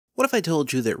What if I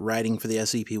told you that writing for the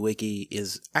SCP Wiki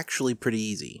is actually pretty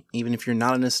easy, even if you're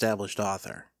not an established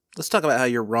author? Let's talk about how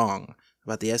you're wrong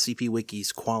about the SCP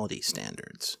Wiki's quality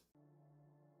standards.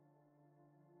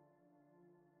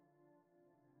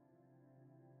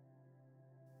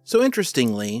 So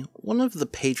interestingly, one of the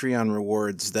Patreon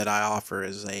rewards that I offer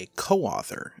is a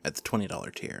co-author at the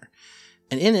 $20 tier.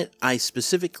 And in it, I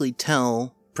specifically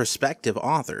tell prospective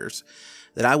authors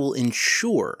that I will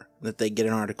ensure that they get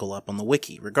an article up on the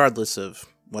wiki, regardless of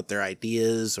what their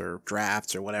ideas or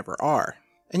drafts or whatever are.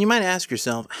 And you might ask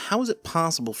yourself, how is it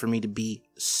possible for me to be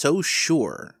so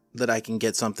sure that I can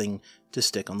get something to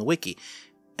stick on the wiki?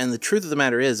 And the truth of the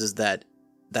matter is that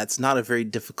that's not a very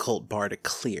difficult bar to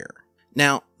clear.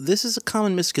 Now, this is a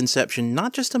common misconception,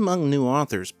 not just among new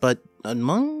authors, but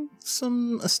among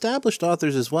some established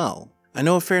authors as well. I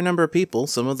know a fair number of people,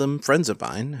 some of them friends of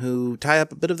mine, who tie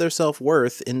up a bit of their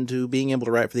self-worth into being able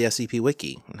to write for the SCP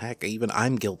Wiki. And heck, even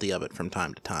I'm guilty of it from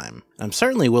time to time. I'm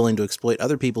certainly willing to exploit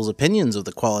other people's opinions of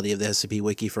the quality of the SCP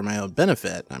Wiki for my own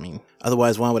benefit. I mean,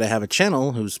 otherwise why would I have a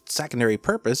channel whose secondary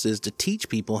purpose is to teach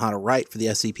people how to write for the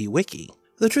SCP Wiki?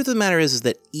 The truth of the matter is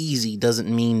that easy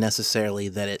doesn't mean necessarily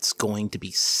that it's going to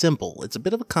be simple. It's a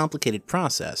bit of a complicated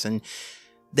process, and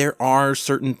there are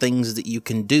certain things that you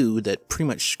can do that pretty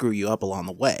much screw you up along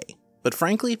the way. But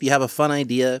frankly, if you have a fun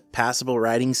idea, passable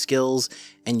writing skills,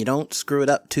 and you don't screw it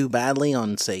up too badly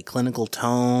on, say, clinical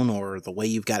tone or the way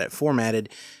you've got it formatted,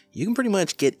 you can pretty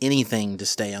much get anything to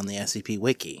stay on the SCP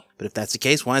Wiki. But if that's the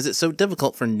case, why is it so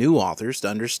difficult for new authors to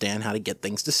understand how to get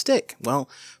things to stick? Well,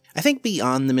 I think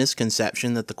beyond the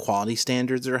misconception that the quality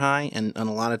standards are high, and a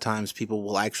lot of times people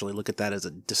will actually look at that as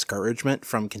a discouragement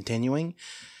from continuing,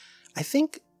 I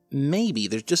think maybe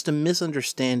there's just a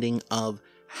misunderstanding of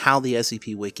how the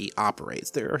SCP Wiki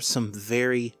operates. There are some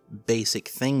very basic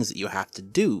things that you have to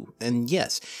do, and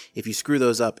yes, if you screw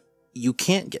those up, you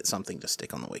can't get something to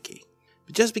stick on the wiki.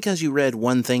 But just because you read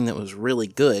one thing that was really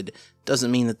good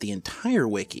doesn't mean that the entire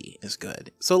wiki is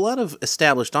good. So a lot of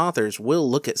established authors will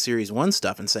look at Series 1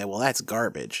 stuff and say, well, that's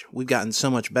garbage. We've gotten so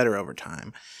much better over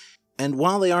time. And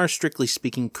while they are strictly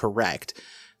speaking correct,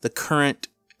 the current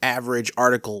average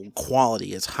article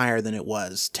quality is higher than it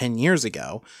was 10 years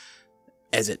ago,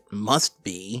 as it must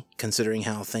be, considering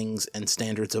how things and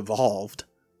standards evolved.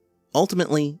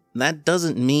 Ultimately, that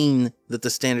doesn't mean that the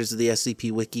standards of the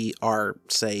SCP Wiki are,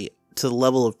 say, to the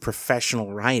level of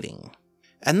professional writing.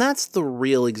 And that's the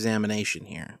real examination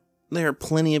here. There are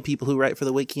plenty of people who write for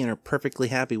the wiki and are perfectly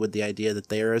happy with the idea that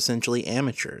they are essentially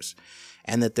amateurs,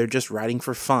 and that they're just writing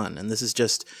for fun, and this is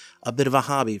just a bit of a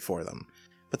hobby for them.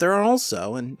 But there are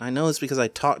also, and I know this because I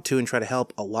talk to and try to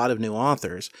help a lot of new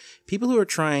authors, people who are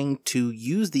trying to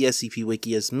use the SCP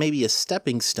Wiki as maybe a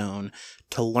stepping stone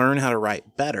to learn how to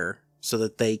write better so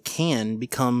that they can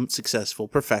become successful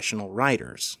professional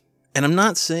writers. And I'm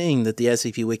not saying that the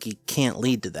SCP Wiki can't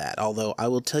lead to that, although I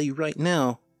will tell you right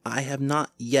now, I have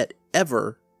not yet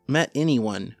ever met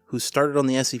anyone who started on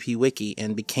the SCP Wiki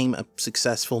and became a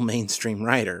successful mainstream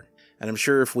writer. And I'm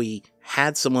sure if we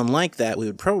had someone like that, we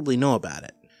would probably know about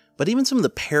it. But even some of the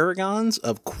paragons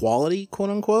of quality,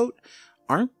 quote-unquote,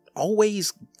 aren't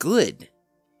always good.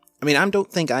 I mean, I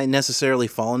don't think I necessarily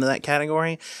fall into that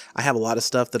category. I have a lot of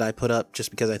stuff that I put up just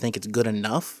because I think it's good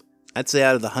enough. I'd say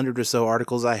out of the 100 or so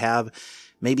articles I have,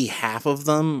 maybe half of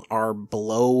them are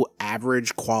below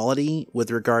average quality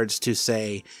with regards to,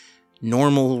 say,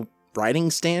 normal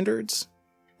writing standards.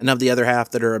 And of the other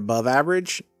half that are above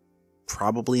average,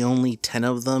 probably only 10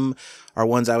 of them are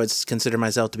ones I would consider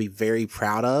myself to be very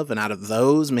proud of. And out of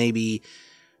those, maybe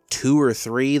 2 or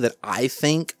 3 that I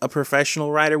think a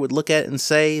professional writer would look at and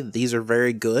say, these are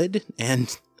very good.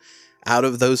 And out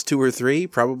of those 2 or 3,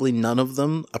 probably none of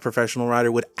them a professional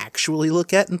writer would actually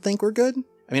look at and think were good.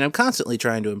 I mean, I'm constantly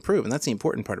trying to improve, and that's the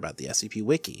important part about the SCP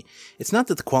Wiki. It's not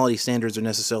that the quality standards are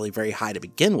necessarily very high to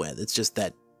begin with, it's just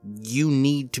that you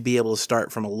need to be able to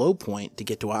start from a low point to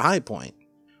get to a high point.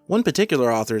 One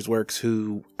particular author's works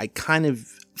who I kind of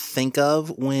think of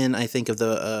when I think of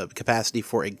the capacity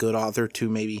for a good author to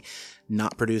maybe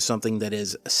not produce something that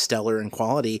is stellar in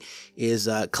quality is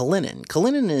Kalinin.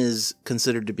 Kalinin is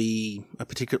considered to be a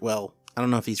particular, well, I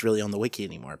don't know if he's really on the wiki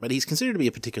anymore, but he's considered to be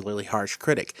a particularly harsh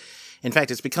critic. In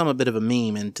fact, it's become a bit of a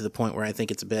meme, and to the point where I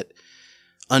think it's a bit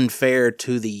unfair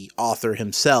to the author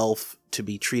himself to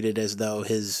be treated as though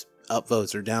his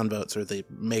upvotes or downvotes are the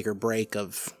make or break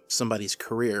of somebody's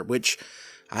career, which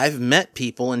I've met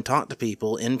people and talked to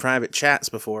people in private chats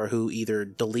before who either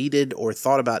deleted or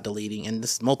thought about deleting, and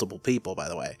this is multiple people, by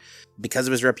the way, because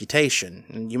of his reputation.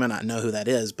 And you might not know who that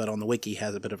is, but on the wiki he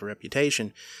has a bit of a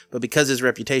reputation. But because his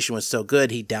reputation was so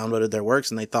good, he downloaded their works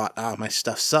and they thought, oh, my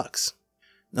stuff sucks.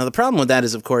 Now, the problem with that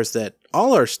is, of course, that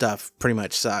all our stuff pretty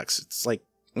much sucks. It's like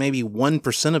maybe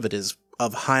 1% of it is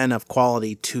of high enough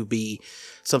quality to be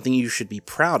something you should be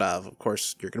proud of. Of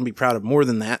course, you're going to be proud of more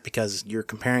than that because you're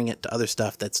comparing it to other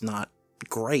stuff that's not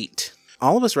great.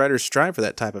 All of us writers strive for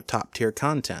that type of top-tier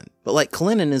content. But like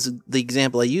Kalinin is the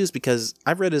example I use because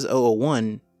I've read his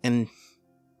 001, and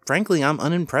frankly, I'm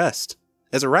unimpressed.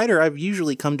 As a writer, I've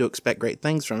usually come to expect great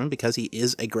things from him because he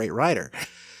is a great writer.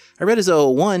 I read his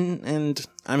 001, and,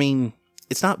 I mean,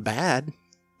 it's not bad,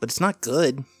 but it's not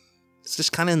good. It's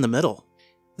just kind of in the middle.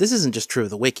 This isn't just true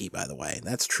of the Wiki, by the way.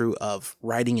 That's true of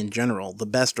writing in general. The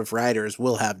best of writers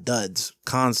will have duds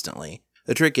constantly.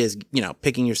 The trick is,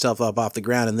 picking yourself up off the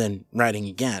ground and then writing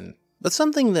again. But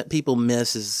something that people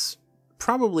miss is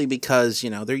probably because,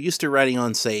 they're used to writing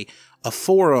on, say, a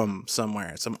forum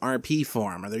somewhere, some RP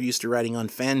forum, or they're used to writing on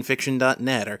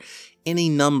fanfiction.net, or any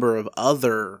number of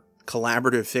other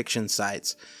collaborative fiction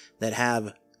sites that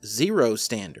have zero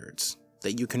standards,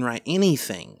 that you can write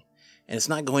anything, and it's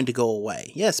not going to go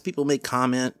away. Yes, people may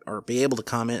comment, or be able to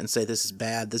comment and say this is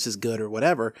bad, this is good, or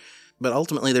whatever, but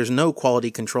ultimately there's no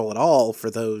quality control at all for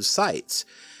those sites.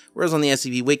 Whereas on the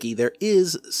SCP Wiki, there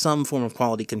is some form of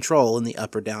quality control in the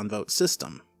up or down vote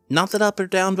system. Not that up or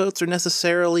down votes are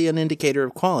necessarily an indicator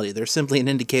of quality, they're simply an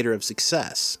indicator of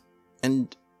success.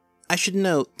 And I should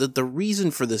note that the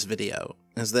reason for this video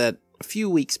is that a few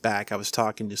weeks back I was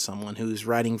talking to someone who's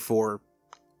writing for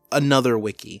another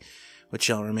wiki, which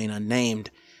shall remain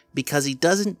unnamed, because he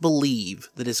doesn't believe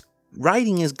that his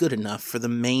writing is good enough for the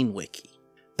main wiki.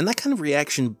 And that kind of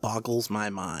reaction boggles my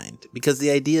mind, because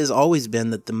the idea has always been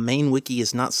that the main wiki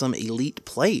is not some elite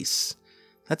place.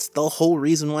 That's the whole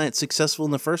reason why it's successful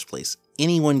in the first place.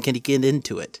 Anyone can get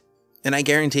into it. And I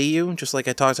guarantee you, just like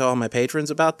I talked to all my patrons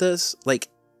about this,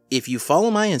 if you follow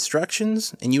my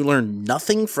instructions and you learn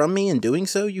nothing from me in doing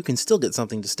so, you can still get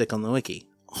something to stick on the wiki.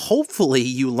 Hopefully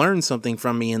you learn something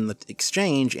from me in the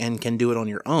exchange and can do it on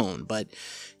your own, but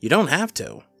you don't have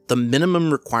to. The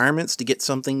minimum requirements to get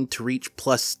something to reach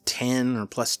plus 10 or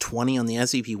plus 20 on the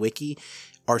SCP Wiki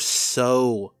are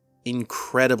so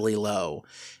incredibly low.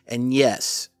 And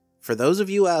yes, for those of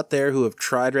you out there who have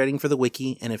tried writing for the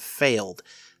wiki and have failed,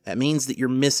 that means that you're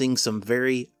missing some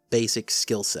very basic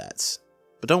skill sets.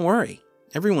 But don't worry,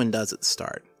 everyone does at the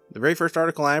start. The very first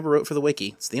article I ever wrote for the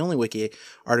wiki, it's the only wiki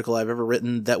article I've ever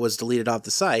written that was deleted off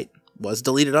the site, was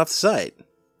deleted off the site.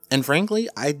 And frankly,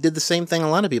 I did the same thing a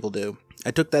lot of people do.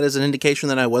 I took that as an indication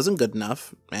that I wasn't good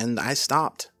enough, and I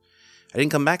stopped. I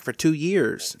didn't come back for 2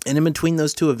 years. And in between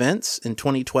those two events, in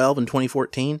 2012 and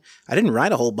 2014, I didn't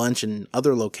write a whole bunch in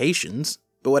other locations.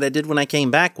 But what I did when I came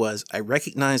back was, I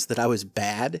recognized that I was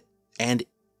bad, and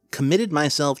committed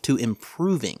myself to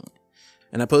improving.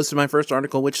 And I posted my first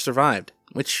article, which survived,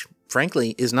 which,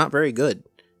 frankly, is not very good.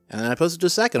 And then I posted a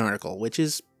second article, which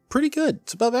is pretty good.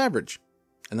 It's above average.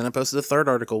 And then I posted a third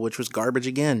article, which was garbage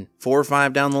again. 4 or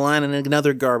 5 down the line, and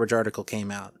another garbage article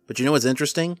came out. But you know what's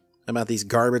interesting about these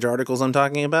garbage articles I'm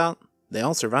talking about? They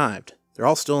all survived. They're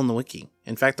all still in the wiki.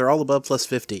 In fact, they're all above plus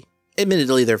 50.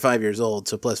 Admittedly, they're 5 years old,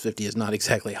 so plus 50 is not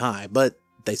exactly high, but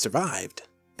they survived.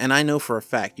 And I know for a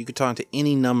fact, you could talk to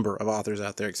any number of authors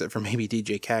out there, except for maybe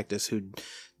DJ Cactus, who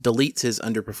deletes his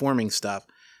underperforming stuff,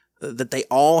 that they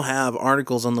all have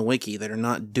articles on the wiki that are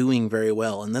not doing very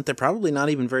well, and that they're probably not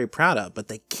even very proud of, but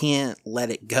they can't let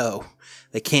it go.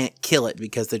 They can't kill it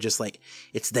because they're just like,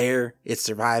 it's there, it's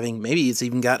surviving, maybe it's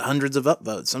even got hundreds of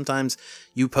upvotes. Sometimes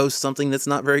you post something that's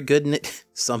not very good and it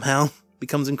somehow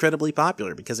becomes incredibly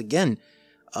popular, because again,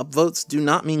 upvotes do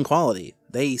not mean quality.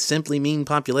 They simply mean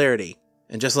popularity.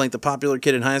 And just like the popular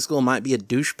kid in high school might be a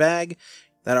douchebag,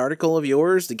 that article of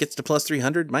yours that gets to plus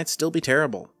 300 might still be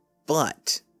terrible.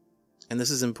 But, and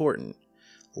this is important,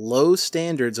 low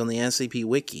standards on the SCP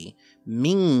Wiki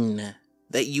mean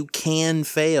that you can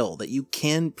fail, that you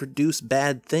can produce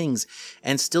bad things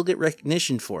and still get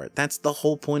recognition for it. That's the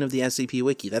whole point of the SCP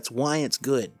Wiki. That's why it's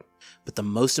good. But the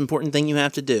most important thing you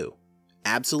have to do,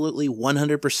 absolutely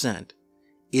 100%,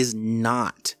 is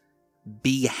not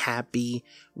be happy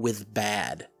with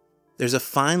bad. There's a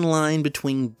fine line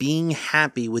between being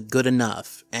happy with good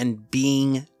enough and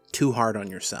being too hard on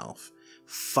yourself.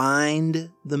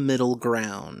 Find the middle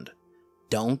ground.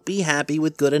 Don't be happy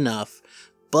with good enough,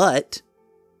 but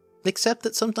accept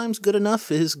that sometimes good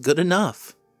enough is good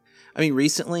enough. I mean,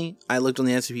 recently, I looked on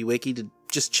the SCP Wiki to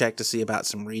just check to see about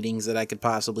some readings that I could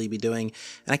possibly be doing,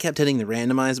 and I kept hitting the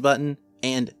randomize button,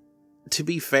 and to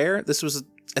be fair, this was,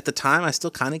 at the time, I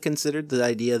still kind of considered the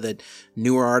idea that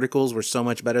newer articles were so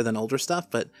much better than older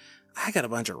stuff, but I got a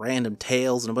bunch of random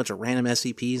tales and a bunch of random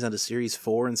SCPs out of Series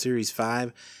 4 and Series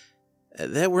 5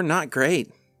 that were not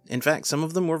great. In fact, some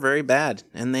of them were very bad,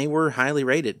 and they were highly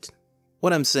rated.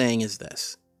 What I'm saying is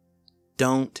this: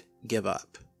 don't give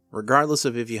up, regardless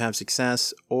of if you have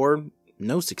success or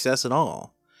no success at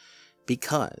all,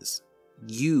 because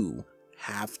you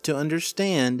have to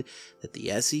understand that the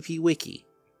SCP Wiki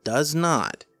does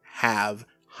not have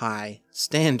high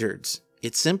standards.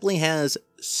 It simply has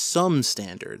some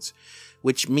standards,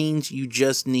 which means you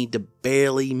just need to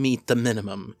barely meet the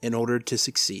minimum in order to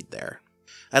succeed there.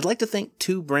 I'd like to thank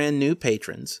two brand new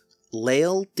patrons,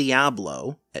 Lael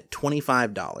Diablo at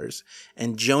 $25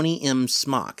 and Joni M.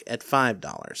 Smock at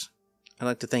 $5. I'd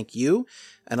like to thank you,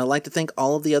 and I'd like to thank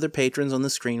all of the other patrons on the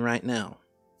screen right now.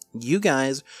 You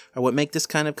guys are what make this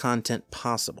kind of content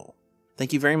possible.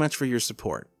 Thank you very much for your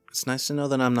support. It's nice to know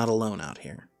that I'm not alone out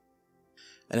here.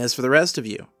 And as for the rest of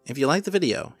you, if you like the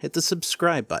video, hit the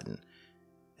subscribe button,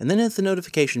 and then hit the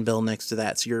notification bell next to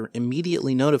that so you're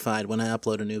immediately notified when I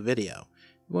upload a new video.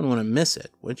 You wouldn't want to miss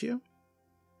it, would you?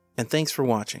 And thanks for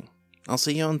watching. I'll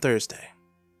see you on Thursday.